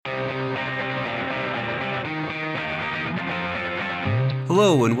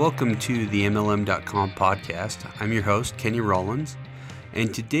Hello and welcome to the MLM.com podcast. I'm your host, Kenny Rollins,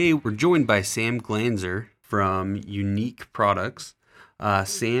 and today we're joined by Sam Glanzer from Younique Products.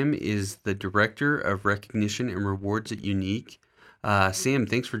 Sam is the Director of Recognition and Rewards at Younique. Sam,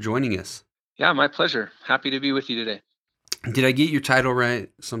 thanks for joining us. Yeah, my pleasure. Happy to be with you today. Did I get your title right?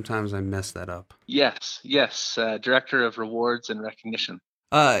 Sometimes I mess that up. Yes, Director of Rewards and Recognition.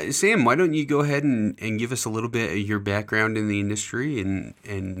 Sam, why don't you go ahead and give us a little bit of your background in the industry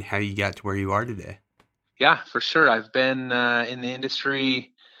and how you got to where you are today? Yeah, for sure. I've been in the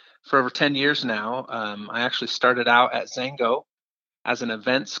industry for over 10 years now. I actually started out at Zango as an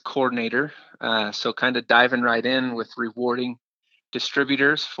events coordinator, so kind of diving right in with rewarding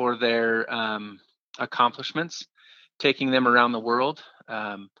distributors for their accomplishments, taking them around the world.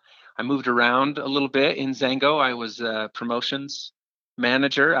 I moved around a little bit in Zango. I was a promotions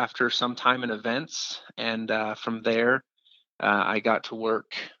manager after some time in events, and from there, I got to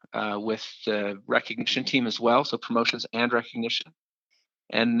work with the recognition team as well, so promotions and recognition.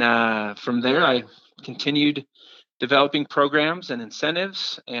 And from there, I continued developing programs and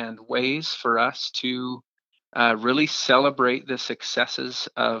incentives and ways for us to really celebrate the successes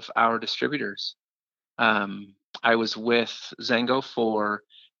of our distributors. I was with Zango for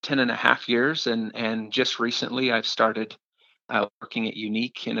 10 and a half years, and just recently I've started working at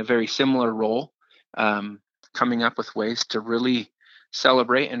Younique in a very similar role, coming up with ways to really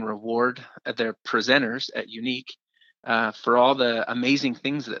celebrate and reward their presenters at Younique for all the amazing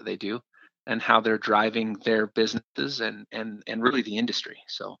things that they do and how they're driving their businesses and really the industry.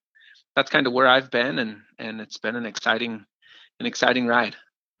 So that's kind of where I've been, and it's been an exciting ride.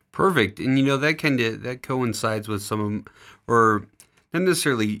 Perfect. And that coincides with or not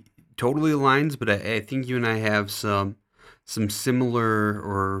necessarily totally aligns, but I think you and I have some similar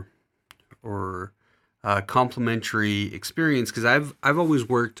or complementary experience, because I've always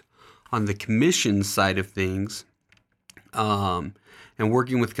worked on the commission side of things, and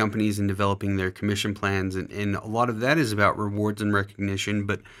working with companies and developing their commission plans, and a lot of that is about rewards and recognition.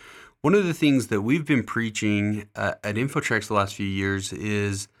 But one of the things that we've been preaching at Infotrex the last few years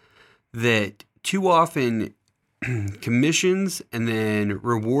is that too often commissions and then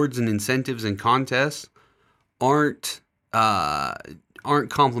rewards and incentives and contests aren't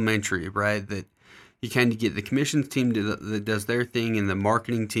complementary, right? That you kind of get the commissions team that does their thing, and the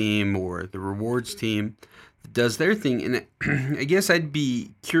marketing team or the rewards team that does their thing. And I guess I'd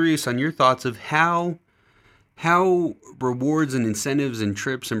be curious on your thoughts of how rewards and incentives and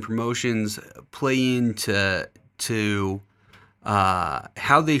trips and promotions play into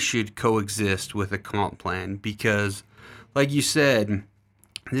how they should coexist with a comp plan, because like you said,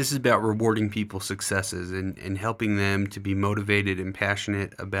 this is about rewarding people's successes and helping them to be motivated and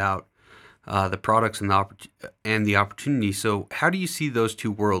passionate about the products and the opportunity. So how do you see those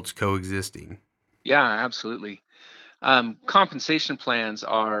two worlds coexisting? Yeah, absolutely. Compensation plans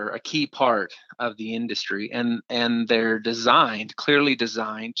are a key part of the industry, and they're clearly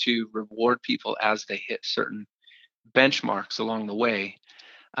designed to reward people as they hit certain benchmarks along the way.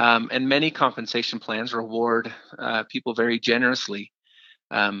 And many compensation plans reward people very generously.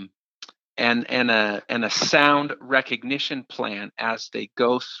 And a sound recognition plan as they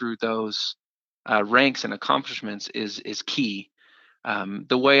go through those ranks and accomplishments is key.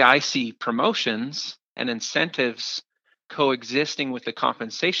 The way I see promotions and incentives coexisting with the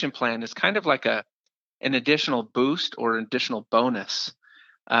compensation plan is kind of like an additional boost or an additional bonus.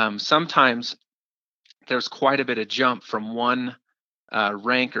 Sometimes there's quite a bit of jump from one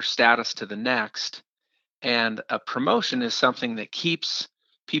rank or status to the next, and a promotion is something that keeps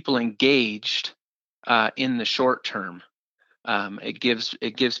people engaged in the short term. It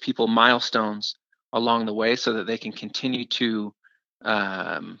gives people milestones along the way so that they can continue to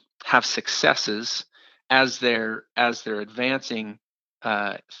have successes as they're advancing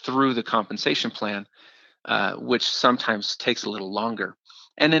through the compensation plan, which sometimes takes a little longer.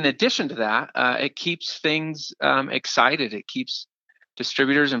 And in addition to that, it keeps things excited. It keeps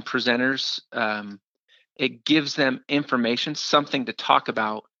distributors and presenters. It gives them information, something to talk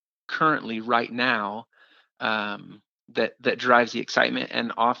about currently right now, that drives the excitement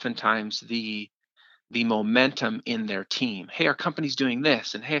and oftentimes the momentum in their team. Hey, our company's doing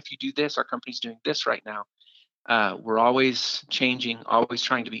this, and hey, if you do this, our company's doing this right now. We're always changing, always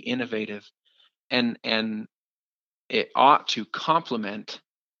trying to be innovative, and it ought to complement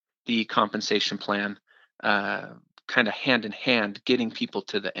the compensation plan, kind of hand in hand, getting people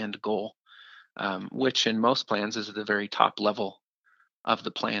to the end goal, which in most plans is at the very top level of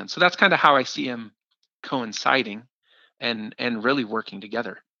the plan. So that's kind of how I see them coinciding and really working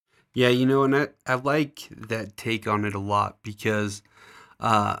together. Yeah, and I like that take on it a lot, because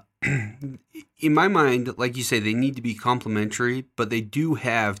Uh, in my mind, like you say, they need to be complementary, but they do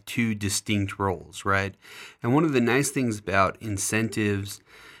have two distinct roles, right? And one of the nice things about incentives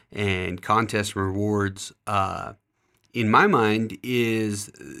and contest rewards, in my mind,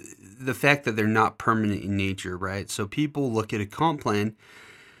 is the fact that they're not permanent in nature, right? So people look at a comp plan,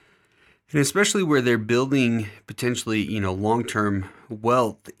 and especially where they're building potentially, long term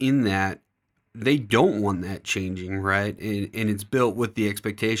wealth in that, they don't want that changing, right? And it's built with the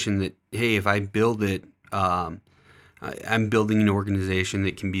expectation that, hey, if I build it, I'm building an organization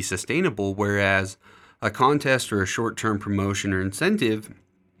that can be sustainable. Whereas a contest or a short term promotion or incentive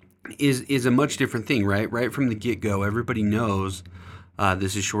is a much different thing, right? Right from the get go, everybody knows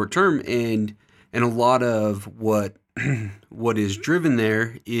this is short term, and a lot of what is driven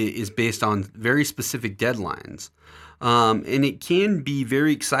there is based on very specific deadlines, and it can be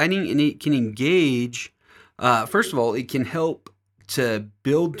very exciting, and it can engage. First of all, it can help to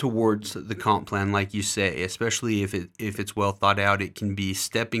build towards the comp plan, like you say, especially if it's well thought out. It can be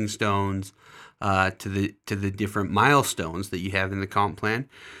stepping stones to the different milestones that you have in the comp plan.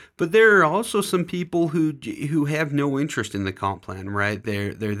 But there are also some people who have no interest in the comp plan, right?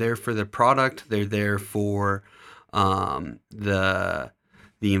 They're there for the product. They're there for the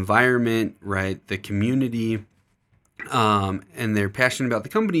environment, right? The community, and they're passionate about the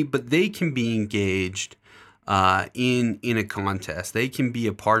company. But they can be engaged in a contest. They can be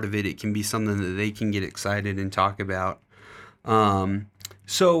a part of it. It can be something that they can get excited and talk about. Um,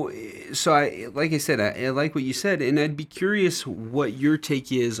 so, so I like I said, I like what you said, and I'd be curious what your take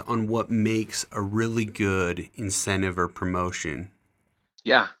is on what makes a really good incentive or promotion.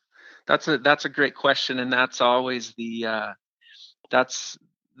 Yeah, that's a great question, and that's always the that's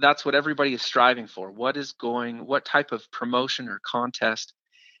that's what everybody is striving for. What type of promotion or contest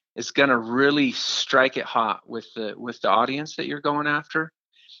is going to really strike it hot with the audience that you're going after,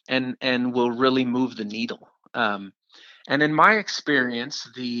 and will really move the needle. And in my experience,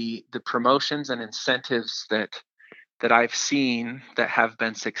 the promotions and incentives that I've seen that have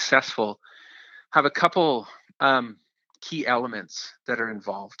been successful have a couple key elements that are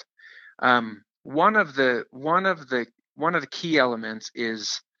involved. One of the key elements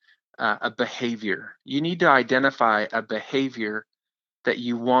is a behavior. You need to identify a behavior that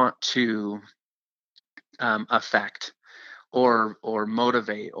you want to affect or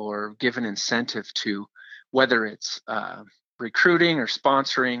motivate or give an incentive to, whether it's recruiting or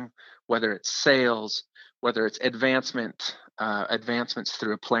sponsoring, whether it's sales, whether it's advancements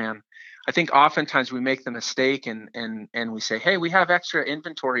through a plan. I think oftentimes we make the mistake and we say, hey, we have extra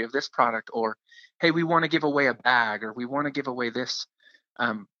inventory of this product, or hey, we want to give away a bag, or we want to give away this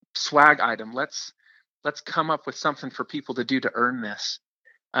swag item. Let's come up with something for people to do to earn this.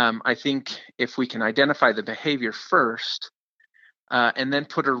 I think if we can identify the behavior first, and then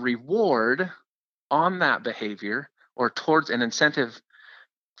put a reward on that behavior or towards an incentive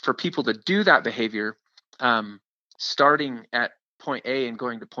for people to do that behavior, starting at point A and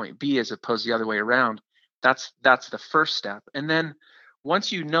going to point B as opposed to the other way around. That's the first step. And then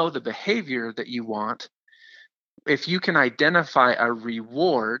once you know the behavior that you want, if you can identify a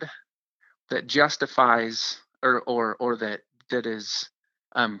reward that justifies or that is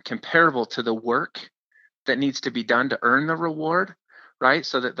comparable to the work that needs to be done to earn the reward, right?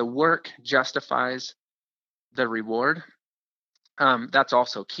 So that the work justifies the reward. That's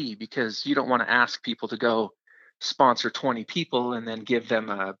also key, because you don't want to ask people to go sponsor 20 people and then give them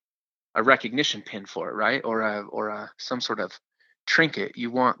a recognition pin for it, right? Or some sort of trinket.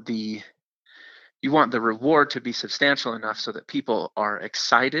 You want the reward to be substantial enough so that people are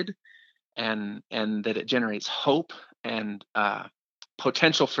excited, and that it generates hope and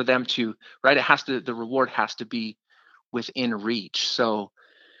potential for them to, right? The reward has to be within reach. So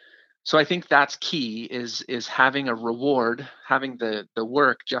I think that's key, is having a reward, having the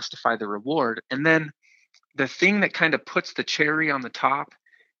work justify the reward. And then the thing that kind of puts the cherry on the top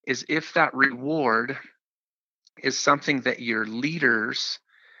is if that reward is something that your leaders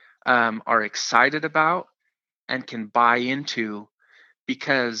are excited about and can buy into,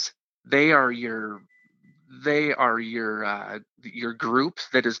 because they are your your group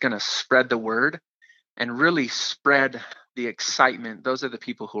that is going to spread the word and really spread the excitement. Those are the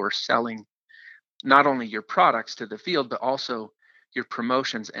people who are selling not only your products to the field, but also your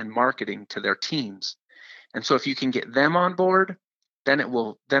promotions and marketing to their teams. And so if you can get them on board, then it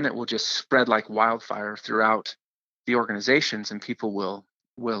will just spread like wildfire throughout the organizations, and people will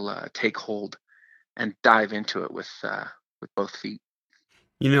take hold and dive into it with both feet.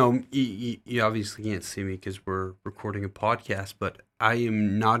 You obviously can't see me because we're recording a podcast, but I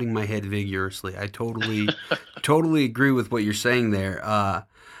am nodding my head vigorously. I totally agree with what you're saying there.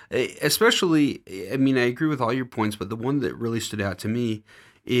 Especially, I mean, I agree with all your points, but the one that really stood out to me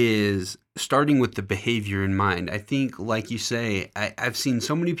is starting with the behavior in mind. I think, like you say, I've seen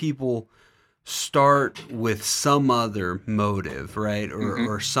so many people start with some other motive, right? Hmm.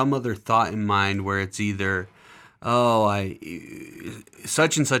 Or some other thought in mind where it's either, oh, I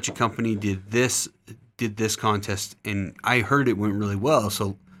such and such a company did this contest and I heard it went really well,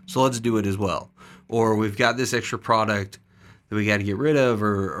 so let's do it as well. Or we've got this extra product that we got to get rid of,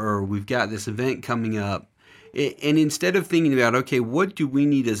 or we've got this event coming up. And instead of thinking about, okay, what do we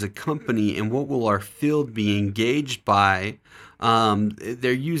need as a company and what will our field be engaged by,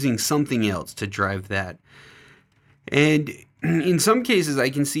 they're using something else to drive that. And in some cases, I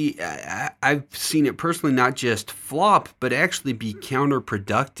can see, I've seen it personally not just flop, but actually be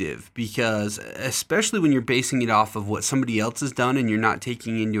counterproductive because, especially when you're basing it off of what somebody else has done and you're not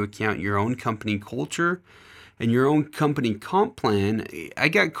taking into account your own company culture and your own company comp plan. I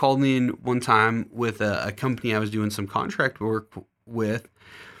got called in one time with a company I was doing some contract work with,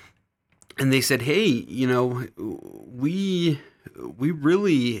 and they said, "Hey, we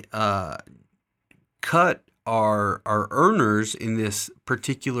really cut our earners in this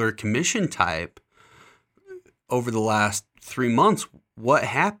particular commission type over the last 3 months. What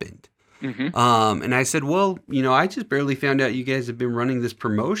happened?" Hmm. And I said, well, I just barely found out you guys have been running this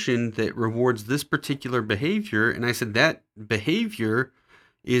promotion that rewards this particular behavior. And I said, that behavior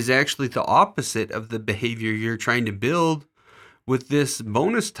is actually the opposite of the behavior you're trying to build with this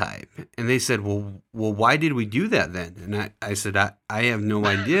bonus type. And they said, why did we do that then? And I said, I have no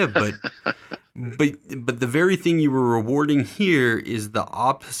idea, but the very thing you were rewarding here is the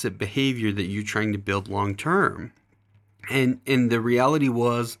opposite behavior that you're trying to build long term. And the reality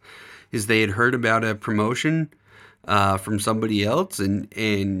is they had heard about a promotion from somebody else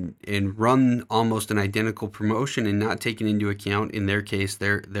and run almost an identical promotion and not taken into account in their case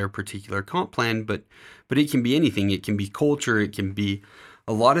their particular comp plan, but it can be anything. It can be culture. It can be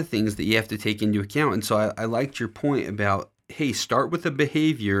a lot of things that you have to take into account. And so I liked your point about, hey, start with a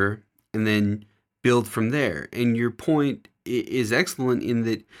behavior and then build from there. And your point is excellent in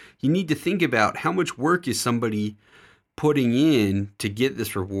that you need to think about how much work is somebody putting in to get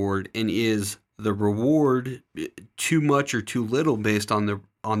this reward, and is the reward too much or too little based on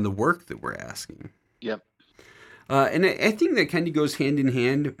the work that we're asking. Yep. And I think that kind of goes hand in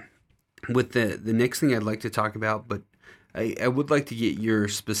hand with the next thing I'd like to talk about, but I would like to get your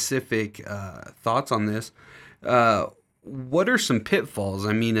specific thoughts on this. What are some pitfalls?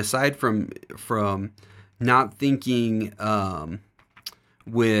 I mean, aside from not thinking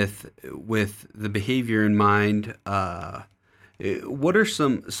with the behavior in mind, what are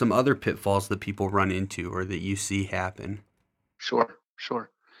some other pitfalls that people run into or that you see happen? Sure. Sure.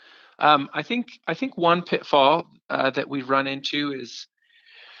 I think one pitfall that we run into is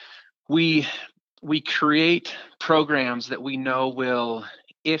we we create programs that we know will,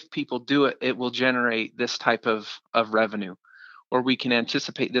 if people do it, it will generate this type of revenue, or we can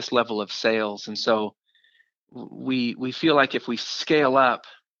anticipate this level of sales. And so we feel like if we scale up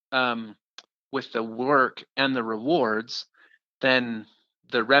um, with the work and the rewards, then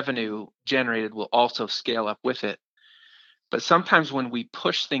the revenue generated will also scale up with it. But sometimes when we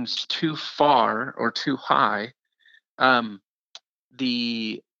push things too far or too high, um,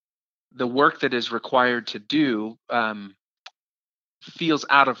 the the work that is required to do feels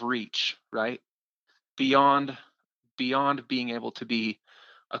out of reach, right? Beyond beyond being able to be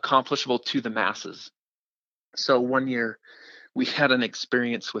accomplishable to the masses. So one year we had an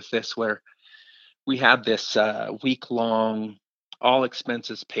experience with this where we had this week long, all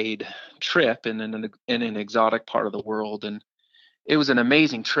expenses paid trip in an exotic part of the world, and it was an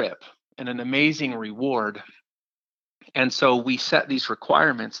amazing trip and an amazing reward. And so we set these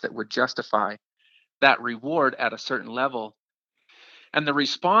requirements that would justify that reward at a certain level. And the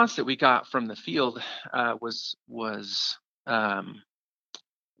response that we got from the field was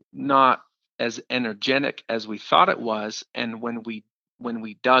not as energetic as we thought it was. And when we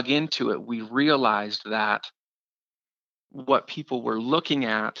dug into it, we realized that what people were looking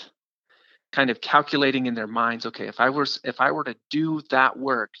at, kind of calculating in their minds, okay, if I were to do that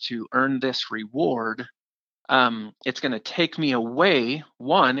work to earn this reward, it's going to take me away.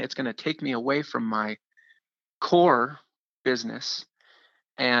 One, it's going to take me away from my core business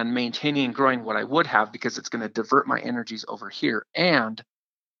and maintaining and growing what I would have, because it's going to divert my energies over here. And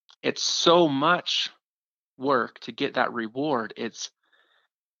it's so much work to get that reward. It's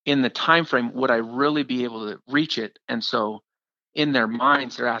in the time frame, would I really be able to reach it? And so in their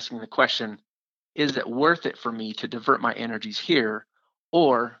minds, they're asking the question, is it worth it for me to divert my energies here,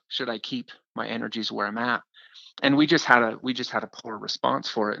 or should I keep my energies where I'm at? and we just had a poor response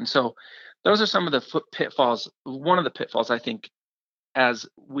for it. And so those are some of the pitfalls. One of the pitfalls, I think, as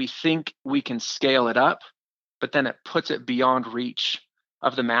we think we can scale it up, but then it puts it beyond reach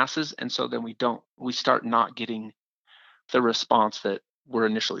of the masses, and so then we start not getting the response that we're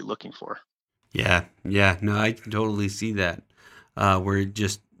initially looking for. Yeah, yeah, no, I can totally see that. Where it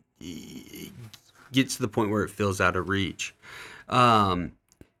just gets to the point where it feels out of reach. Um,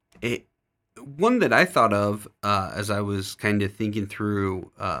 it, One that I thought of as I was kind of thinking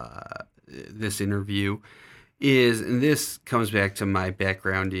through this interview is, and this comes back to my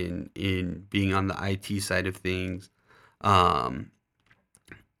background in being on the IT side of things, um,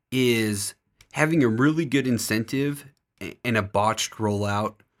 is having a really good incentive and a botched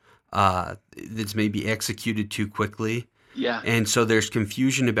rollout that's maybe executed too quickly. Yeah, And so there's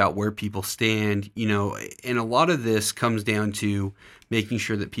confusion about where people stand, and a lot of this comes down to making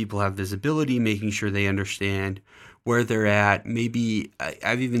sure that people have visibility, making sure they understand where they're at. Maybe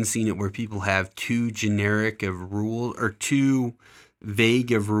I've even seen it where people have too generic of rule or too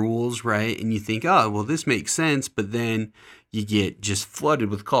vague of rules, right? And you think, oh, well, this makes sense, but then you get just flooded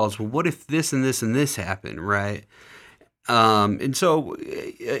with calls. Well, what if this and this and this happen, right? And so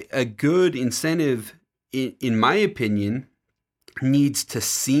a good incentive, in my opinion, needs to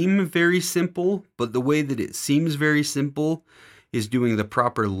seem very simple, but the way that it seems very simple is doing the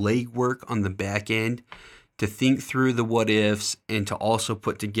proper legwork on the back end to think through the what ifs and to also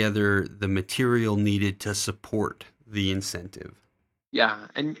put together the material needed to support the incentive. yeah,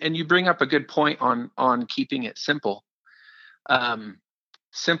 and you bring up a good point on keeping it simple. Um,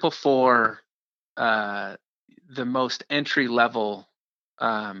 Simple for uh, the most entry level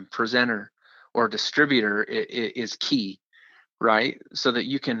presenter or distributor is key, right? So that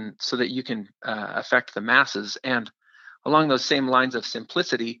you can affect the masses. And along those same lines of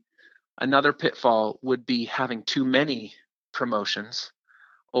simplicity, another pitfall would be having too many promotions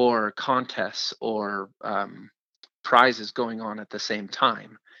or contests or prizes going on at the same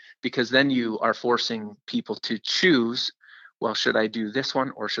time, because then you are forcing people to choose, well, should I do this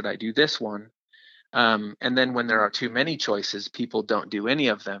one or should I do this one? And then when there are too many choices, people don't do any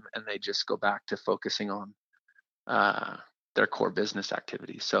of them and they just go back to focusing on uh, their core business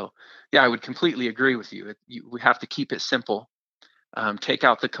activities. So, yeah, I would completely agree with you. We have to keep it simple, take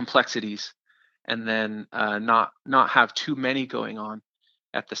out the complexities, and then not have too many going on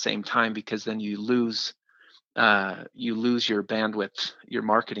at the same time, because then you lose your bandwidth, your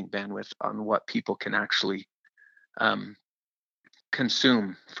marketing bandwidth on what people can actually um,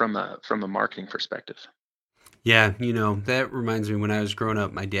 consume from a marketing perspective. Yeah, that reminds me when I was growing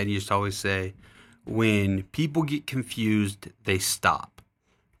up, my dad used to always say, when people get confused, they stop,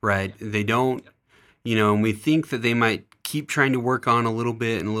 right? They don't, and we think that they might keep trying to work on a little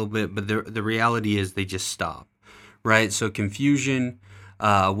bit and a little bit, but the reality is they just stop, right? So confusion,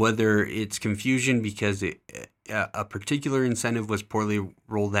 whether it's confusion because a particular incentive was poorly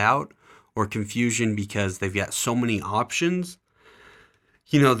rolled out, or confusion because they've got so many options,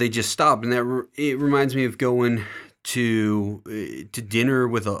 they just stop. And it reminds me of going to dinner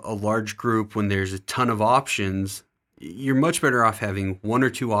with a large group when there's a ton of options. You're much better off having one or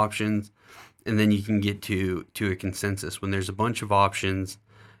two options, and then you can get to a consensus. When there's a bunch of options,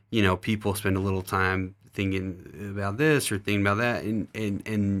 people spend a little time thinking about this or thinking about that,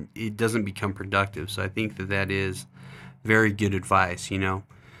 and it doesn't become productive. So I think that is very good advice.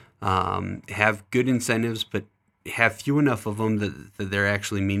 Have good incentives, but have few enough of them that they're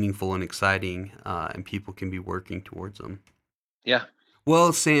actually meaningful and exciting, and people can be working towards them. Yeah,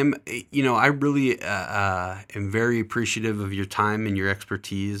 Well, Sam, I really am very appreciative of your time and your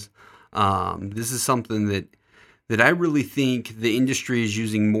expertise. This is something that I really think the industry is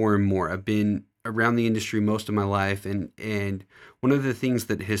using more and more. I've been around the industry most of my life, and one of the things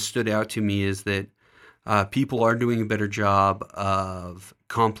that has stood out to me is that people are doing a better job of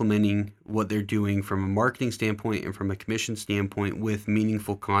complementing what they're doing from a marketing standpoint and from a commission standpoint with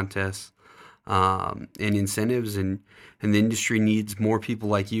meaningful contests and incentives, and the industry needs more people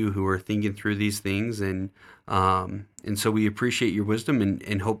like you who are thinking through these things, and so we appreciate your wisdom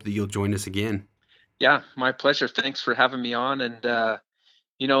and hope that you'll join us again. yeah, my pleasure. Thanks for having me on. And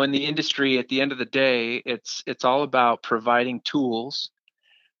in the industry, at the end of the day, it's all about providing tools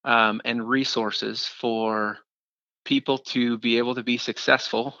and resources for people to be able to be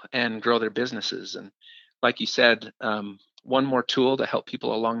successful and grow their businesses. And like you said, one more tool to help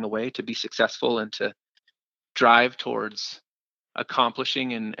people along the way to be successful and to drive towards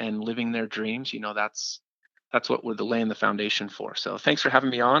accomplishing and living their dreams. That's what we're laying the foundation for. So thanks for having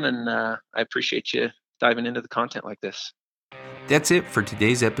me on, and I appreciate you diving into the content like this. That's it for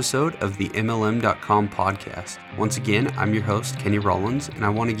today's episode of the MLM.com podcast. Once again, I'm your host, Kenny Rollins, and I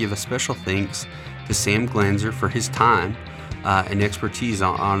want to give a special thanks to Sam Glanzer for his time and expertise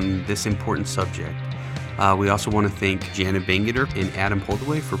on this important subject. We also want to thank Janet Bangeter and Adam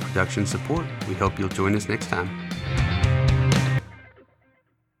Holdaway for production support. We hope you'll join us next time.